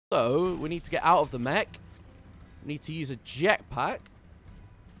So, we need to get out of the mech. We need to use a jetpack.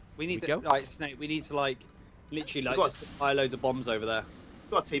 We need to, like, Snake, we need to, like, literally, like, just fire loads of bombs over there.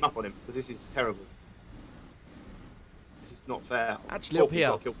 We've got to team up on him, because this is terrible. This is not fair. Actually, up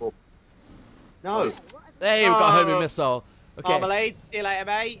here. No. Hey, we've got a homing missile. Okay. Marmalade, see you later,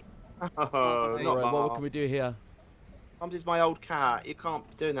 mate. Oh, not right, what can we do here? Mum's is my old cat. You can't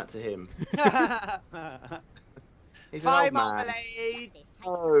be doing that to him. He's an Bye, old man. Marmalade.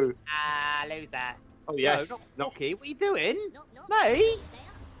 Oh. Ah, loser. Oh, yes. No, not Porky. What are you doing? Mate?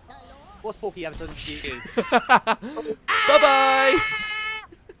 What's Porky ever done to you? Bye-bye.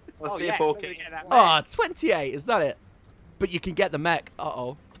 I'll see you, Porky. Ah, 28. Is that it? But you can get the mech.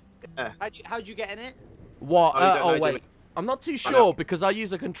 Uh-oh. Yeah. How'd you get in it? What? Oh, Wait. I'm not too sure because I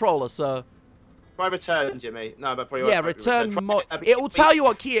use a controller, so... Try return, Jimmy. No, but probably Yeah, return mod. It will tell you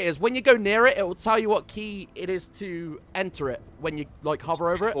what key it is. When you go near it, it will tell you what key it is to enter it when you, like, hover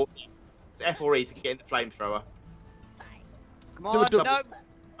over it. It's F or E to get in the flamethrower. Come on,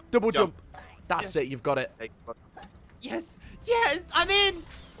 Double jump. That's it, you've got it. Yes, yes, I'm in.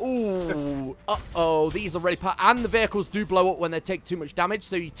 Ooh. Uh-oh, these are really and the vehicles do blow up when they take too much damage,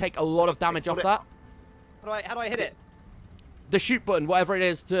 so you take a lot of damage off that. How do I hit it? The shoot button, whatever it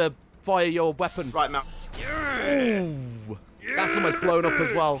is, to fire your weapon. Right, Mount. Ooh. That's almost blown up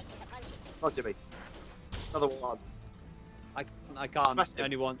as well. Oh, Jimmy. Another one. I can't.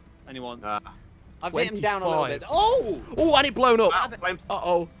 Only once. I've hit him 25. down a little bit. Oh! Oh, and it blown up. Uh-oh.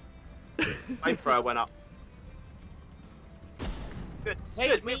 Uh-oh. Flamethrower went up. Good.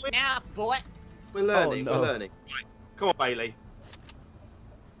 Good. Now, boy. We're learning. Oh, no. We're learning. Right. Come on, Bailey.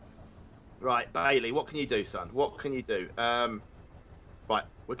 Right, Bailey. What can you do, son? What can you do? Right.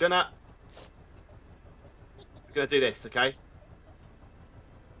 We're gonna do this, okay?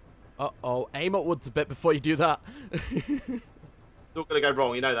 Uh-oh. Aim upwards a bit before you do that. It's not gonna go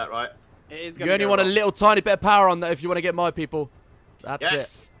wrong. You know that, right? It is You only want a little tiny bit of power on that if you want to get my people. That's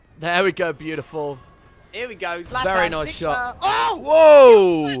it. There we go. Beautiful. Here we go. Very nice shot. Oh!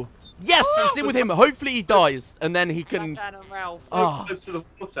 Whoa! Yes, it's in with him. Hopefully he dies, and then he can... Zlatan and Ralph. Oh. Close to the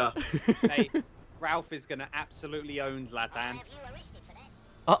water. Hey, Ralph is going to absolutely own Zlatan.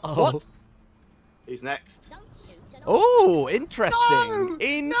 Uh-oh. What? Who's next? Oh, interesting. No!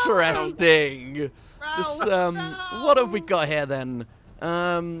 Interesting. Ralph, This, no! what have we got here, then?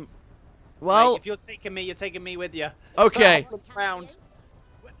 Well... Mate, if you're taking me with you. Okay. Round.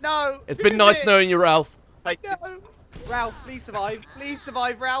 No! It's been nice knowing you, Ralph. Hey, No! Ralph, please survive. Please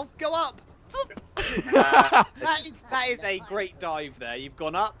survive, Ralph. Go up. That is a great dive there. You've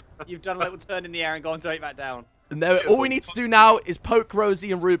gone up, you've done a little turn in the air and gone straight back down. And there, all we need to do now is poke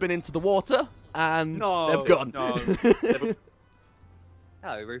Rosie and Ruben into the water, and they've gone. No.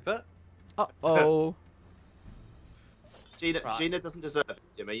 Hello, Rupert. Uh-oh. Gina doesn't deserve it,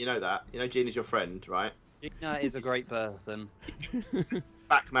 Jimmy. You know that. You know Gina's your friend, right? Gina is a great person.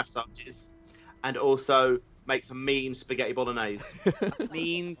 Back massages, and also makes a mean spaghetti bolognese.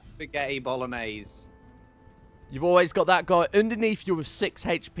 Mean spaghetti bolognese. You've always got that guy underneath you with 6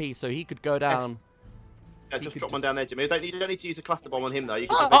 HP, so he could go down. Yes. Yeah, just drop one down there, Jimmy. You don't need to use a cluster bomb on him, though. You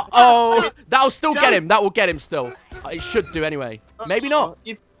can Uh-oh! That'll still get him. That will get him still. It should do anyway. Maybe not.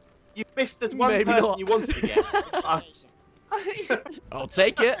 You've missed the one Maybe person not. you wanted to get. I'll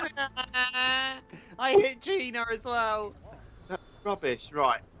take it. I hit Gina as well. Rubbish,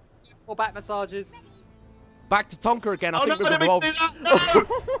 right. More back massages. Back to Tonka again. I think no, we've don't evolved. do that. No!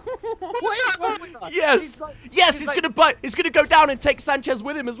 What is wrong with us? Yes, yes, he's gonna bite. He's gonna go down and take Sanchez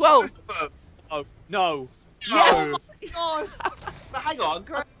with him as well. Oh no! Yes. Oh, gosh. But hang on.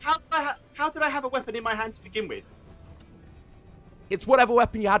 How did I have a weapon in my hand to begin with? It's whatever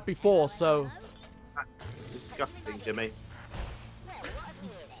weapon you had before. So. Disgusting, Jimmy.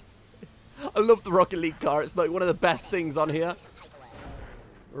 I love the Rocket League car. It's like one of the best things on here.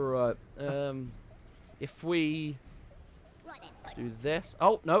 Right. If we do this.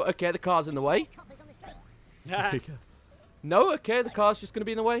 Oh, no. Okay, the car's in the way. No, okay, the car's just going to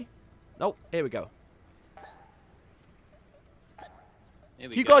be in the way. Oh, here we go. Do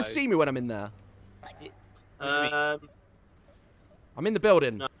you guys see me when I'm in there? I'm in the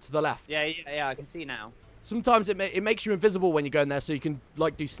building to the left. Yeah, I can see now. Sometimes it makes you invisible when you go in there, so you can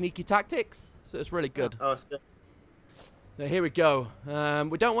like do sneaky tactics. So it's really good. Oh, still. Now, here we go.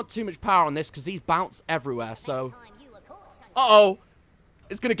 We don't want too much power on this because these bounce everywhere. So, uh-oh,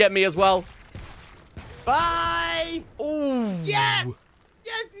 it's gonna get me as well. Bye. Oh. Yes.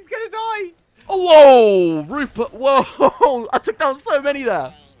 Yes, he's gonna die. Oh, whoa, Rupert. Whoa, I took down so many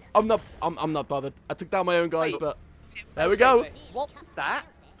there. I'm not bothered. I took down my own guys, but there we go. Wait, what was that?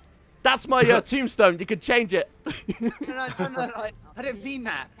 That's my tombstone. You can change it. No, I didn't mean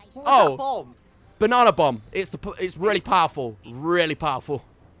that. What was that bomb? Banana bomb. It's really powerful. Really powerful.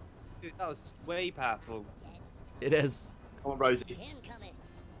 Dude, that was way powerful. It is. Come on, Rosie.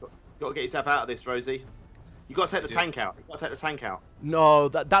 Got to get yourself out of this, Rosie. You got to take the tank out. You got to take the tank out. No,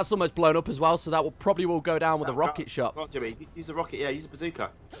 that's almost blown up as well, so that will probably go down with a rocket shot. Come on, Jimmy. Use a rocket. Yeah, use a bazooka.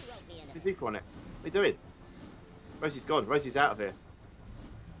 Bazooka on it. What are you doing? Rosie's gone. Rosie's out of here.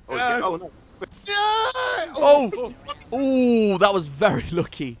 Oh, no. Oh! Oh, that was very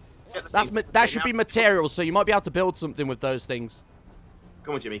lucky. That should be material, so you might be able to build something with those things.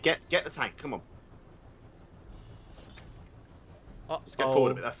 Come on, Jimmy. Get the tank. Come on. Just go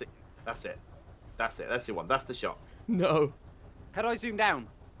forward a bit. That's it. That's it. That's it. That's the one. That's the shot. No. How do I zoom down?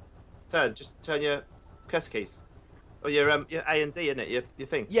 Just turn your cursor keys. Or your A and D, isn't it? Your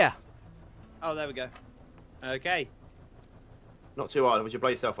thing. Yeah. Oh, there we go. Okay. Not too hard. Would you blow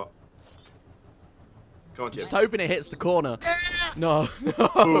yourself up? Come on, Jim. Just hoping it hits the corner. No.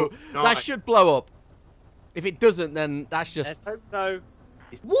 Ooh, That nice. should blow up. If it doesn't, then that's just... No.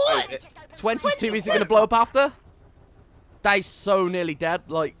 What? 22 isn't going to blow up after? That is so nearly dead.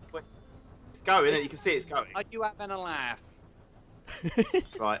 Like... It's going, isn't it? You can see it's going. Are you having a laugh?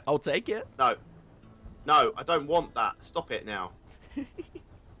 Right. I'll take it. No. No, I don't want that. Stop it now.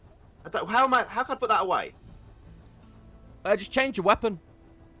 How can I put that away? Just change your weapon.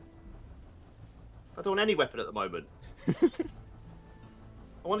 I don't want any weapon at the moment.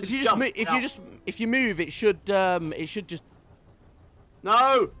 I want to just jump. If you move, it should just...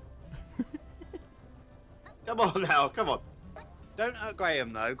 No! Come on now, come on. Don't hurt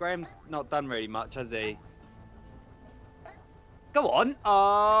Graham though. Graham's not done really much, has he? Go on.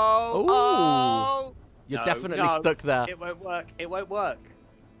 Oh. Ooh. Oh. You're No, definitely no. stuck there. It won't work. It won't work.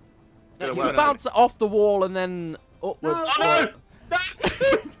 No, It'll You work. can bounce it off the wall and then upwards. No. Oh no!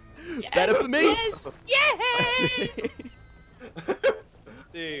 Better for me. Yes!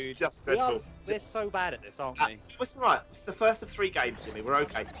 Dude, Just we dreadful. we're so bad at this, aren't we? It's alright. It's the first of 3 games, Jimmy. We're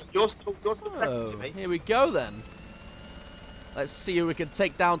okay. You're still second, Oh, Jimmy. here we go then. Let's see who we can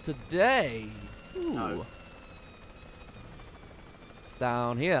take down today. Ooh. No. It's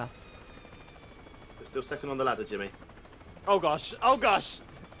down here. You're still second on the ladder, Jimmy. Oh gosh! Oh gosh!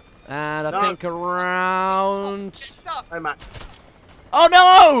 And I No. think around... Stop! Hey, Matt. Oh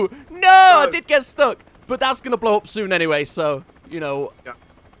no! No! I did get stuck. But that's going to blow up soon anyway, so, you know, Yeah.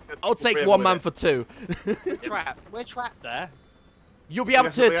 I'll take one man for 2. We're trapped. We're trapped there. You'll be able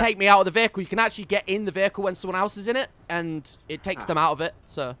to take me out of the vehicle. You can actually get in the vehicle when someone else is in it, and it takes them out of it.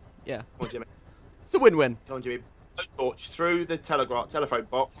 So, yeah. Come on, Jimmy. It's a win-win. Come on, Jimmy. Torch through the telephone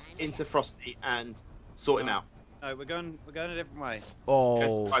box into Frosty and sort him out. No, we're going a different way.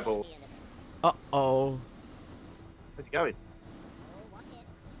 Oh. Eyeball. Uh-oh. Where's he going?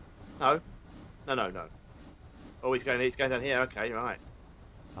 No. No. Oh, he's going down here. Okay, right.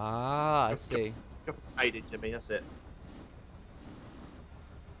 Ah, I see. Aided, Jimmy. That's it.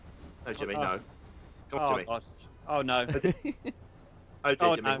 No, Jimmy, no. Come on, Oh Jimmy. gosh! Oh no! Oh, dear,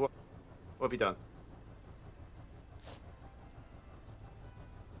 Oh, Jimmy. no. What have you done?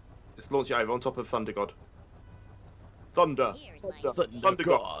 Just launch it over on top of Thunder God. Thunder. Thunder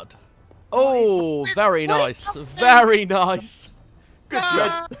God. Oh, very nice. Very nice. Good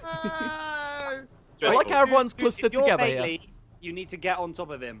job. I like how everyone's clustered If you're together here. Bailey, you need to get on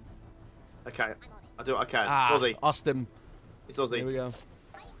top of him. Okay, I'll do what I can. Ah, It's Ozzy. Austin. It's Ozzy. Here we go.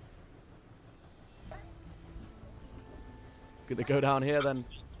 It's gonna go down here then.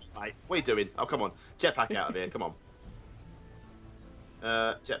 Mate, what are you doing? Oh, come on. Jetpack out of here. Come on.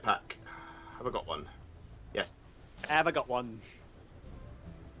 Jetpack. Have I got one? Yes. Have I got one?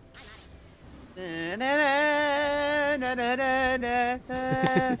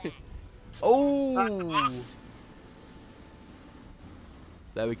 Oh.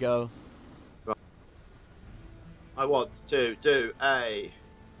 There we go. I want to do a...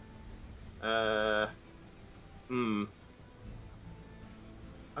 I don't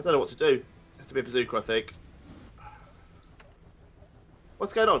know what to do. It has to be a bazooka, I think.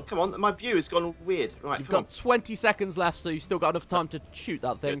 What's going on? Come on, my view has gone weird. Right, You've come got 20 seconds left, so you've still got enough time to shoot that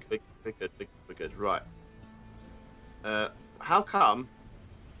on. thing. We're good. Right. How come?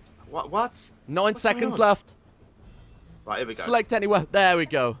 What? 9 What's going seconds on? left. Right, here we go. Select anywhere. There we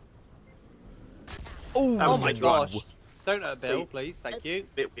go. Ooh. Oh my Right. gosh! Don't hurt Bill, See, please. Thank you.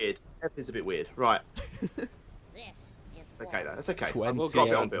 Bit weird. Everything's a bit weird. Right. This is Okay, that's okay. 20. We'll drop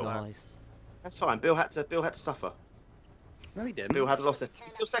it on Bill. Nice. That's fine. Bill had to suffer. No, he didn't. Bill had lost it. You're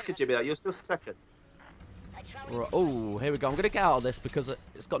still second, Jimmy. Though. You're still second. Right. Oh, here we go. I'm going to get out of this because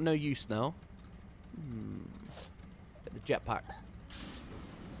it's got no use now. Get the jetpack.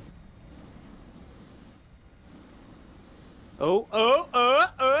 Oh.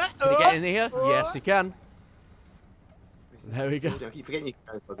 get in here? Yes, you can. There we go. I keep forgetting you can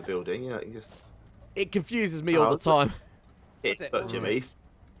go inside the building. You just... It confuses me all the time. But Jimmy's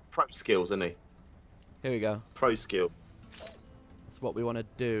pro skills, isn't he? Here we go. Pro skill. That's what we want to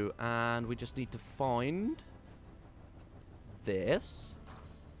do. And we just need to find this.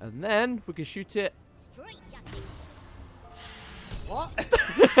 And then we can shoot it. What?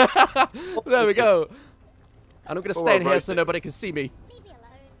 There we go. And I'm going to stay in here so nobody can see me.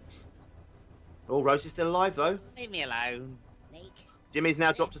 Oh, Rosie's still alive, though. Leave me alone. Jimmy's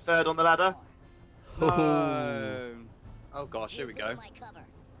now dropped to 3rd on the ladder. No. Oh, gosh, here we go.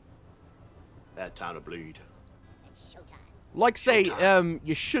 Bad time to bleed. Like say,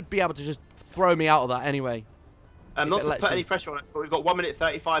 you should be able to just throw me out of that anyway. Not to put any pressure on us, but we've got 1 minute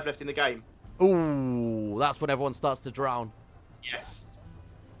 35 left in the game. Ooh, that's when everyone starts to drown. Yes.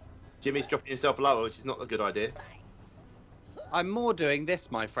 Jimmy's dropping himself lower, which is not a good idea. I'm more doing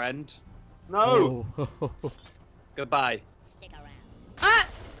this, my friend. No. Oh. Goodbye. Stick around. Ah!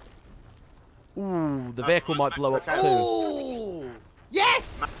 Ooh, the vehicle might blow up too. Oh! Yes!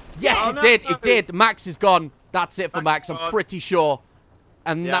 Yes, Oh, it no, did. no. It did. Max is gone. That's it for Max. Max is I'm gone. pretty sure.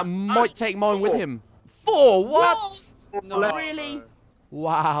 And Yeah. that might take mine with 4. him. 4? What? No. Really?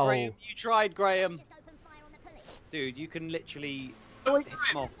 Wow. Graham, you tried, Graham. Just open fire on the police. Dude, you can literally Oh, hit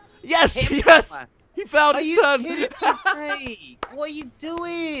them off. Yes, Hit him, yes. man. He found Are his you turn. kidding me, Snake? What are you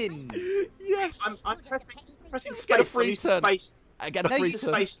doing? Yes. I'm pressing space. Get a I'm free used to turn. space. I get a No, free you turn.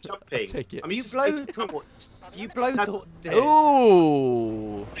 Space jumping. Take it. I'm You used to blow space torch. jumping. You blow That's- torch.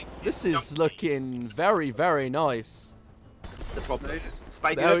 Ooh. This is looking very, very nice. The problem.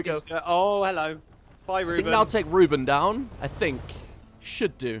 Space. There we go. Oh, hello. Bye, I Ruben. think that'll take Ruben down. I think.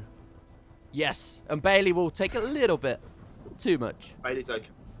 Should do. Yes. And Bailey will take a little bit. Too much. Bailey's okay.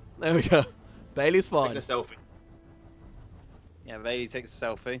 There we go. Bailey's Taking fine. a selfie. Yeah, Bailey takes a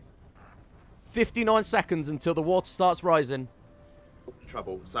selfie. 59 seconds until the water starts rising.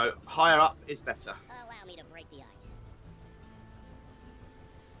 Trouble. So higher up is better. Allow me to break the ice.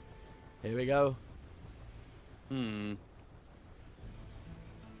 Here we go. Hmm.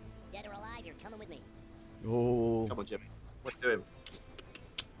 Dead or alive, you're coming with me. Oh. Come on, Jimmy. What's doing?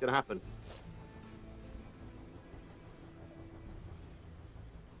 What's gonna happen?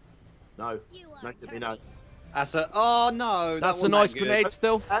 No. You are No, to be no. That's a. Oh no. that That's a wasn't nice that good. grenade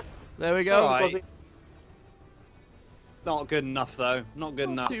still. There we It's go. alright. Not good enough though. Not good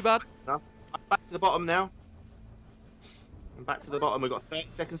enough. Too bad. I'm back to the bottom now. I'm back to the bottom. We've got 30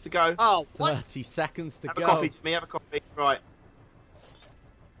 seconds to go. Oh, what? 30 seconds to Have go. a coffee, Jimmy. Have a coffee. Right.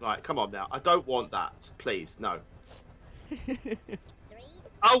 Right, come on now. I don't want that. Please, no. 3,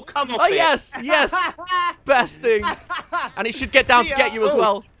 Oh, come on. Oh, yes. Yes. Best thing. And it should get down to get you as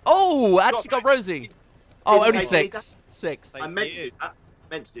well. Oh, actually got Rosie. Oh, only 6. 6. I meant to do that.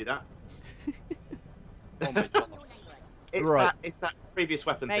 Meant to do that. Oh my God. It's Right. that. It's that previous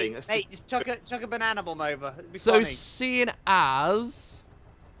weapon thing. Mate, That's mate, just chuck a banana bomb over. It'd be So funny. seeing as...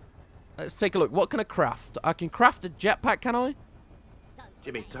 Let's take a look. What can I craft? I can craft a jetpack, can I?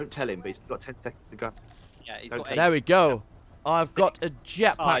 Jimmy, don't tell him, but he's got 10 seconds to go. Yeah, he's Don't got tell 8. There we go. I've got a 6,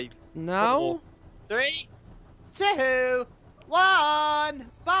 jetpack. 5, Now... 4, 3, 2,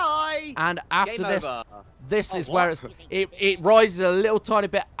 1. Bye. And after Game this... over. This Oh, is where what? it rises a little tiny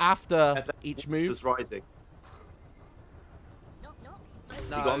bit after each move. Just rising. knock, knock.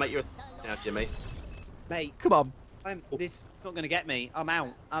 No, You got to make your now, Jimmy. mate. Come on. This is not gonna get me. I'm out.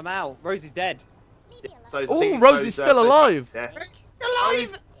 I'm out. Rosie's dead. Leave me alone. So Oh, Rosie's still alive. Yeah. Rosie's still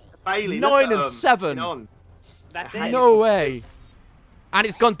alive. Bailey, 9 and 7. On. That's Hey. it. No way. And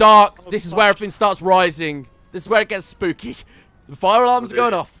it's gone dark. Oh, This is where everything starts rising. This is where it gets spooky. The fire alarms are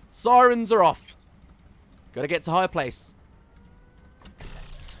going off. Sirens are off. Gotta get to higher place.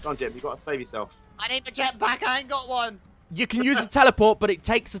 Come on, Jim. You got to save yourself. I need a jetpack. I ain't got one. You can use a teleport, but it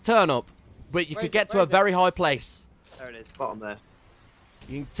takes a turn up. But you Where could is get it? to Where a is it? very high place. There it is. Bottom there.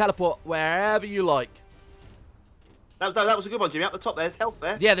 You can teleport wherever you like. That was a good one, Jimmy. Up the top there's health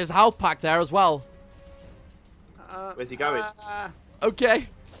there. Yeah, there's a health pack there as well. Where's he going? Okay.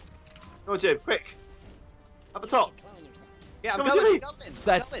 Come on, Jim. Quick. Up the top. Clone yourself. Yeah, I'm Come on, coming. Jimmy.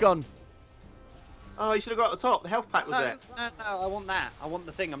 That's gone. Oh, you should have got up the top. The health pack was No, there. no, I want that. I want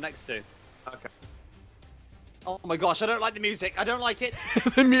the thing I'm next to. Okay. Oh my gosh, I don't like the music. I don't like it.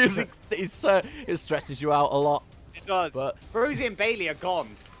 The music is it stresses you out a lot. It does. But- Rosie and Bailey are gone.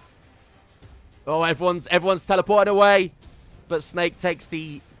 Oh, everyone's teleported away, but Snake takes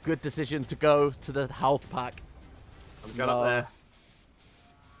the good decision to go to the health pack. I'm going No. up there.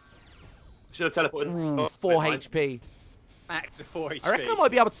 Should have teleported. Ooh, Oh, 4 never mind. HP. Back to 4 HP. I reckon I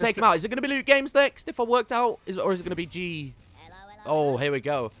might be able to take him out. Is it going to be loot games next if I worked out? Or is it going to be G? Hello, hello. Oh, here we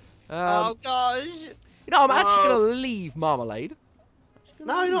go. Oh gosh. You know, I'm actually gonna leave Marmalade.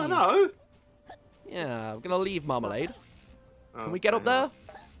 No, no. Yeah, I'm gonna leave Marmalade. Oh, Can we get up there?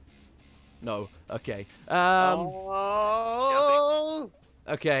 No. Okay.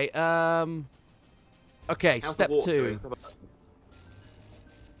 Okay. Okay. How's Step the water 2. doing? Taking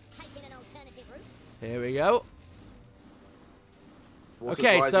an alternative route. Here we go. Water's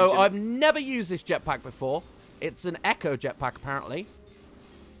Okay, rising, so Jim. I've never used this jetpack before. It's an Echo jetpack, apparently.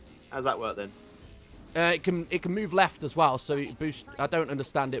 How's that work then? It can move left as well, so it boosts. I don't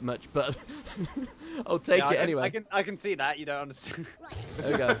understand it much, but I'll take it anyway. I can see that you don't understand.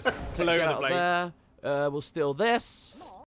 There we go. Take All it over the out place. of there. We'll steal this.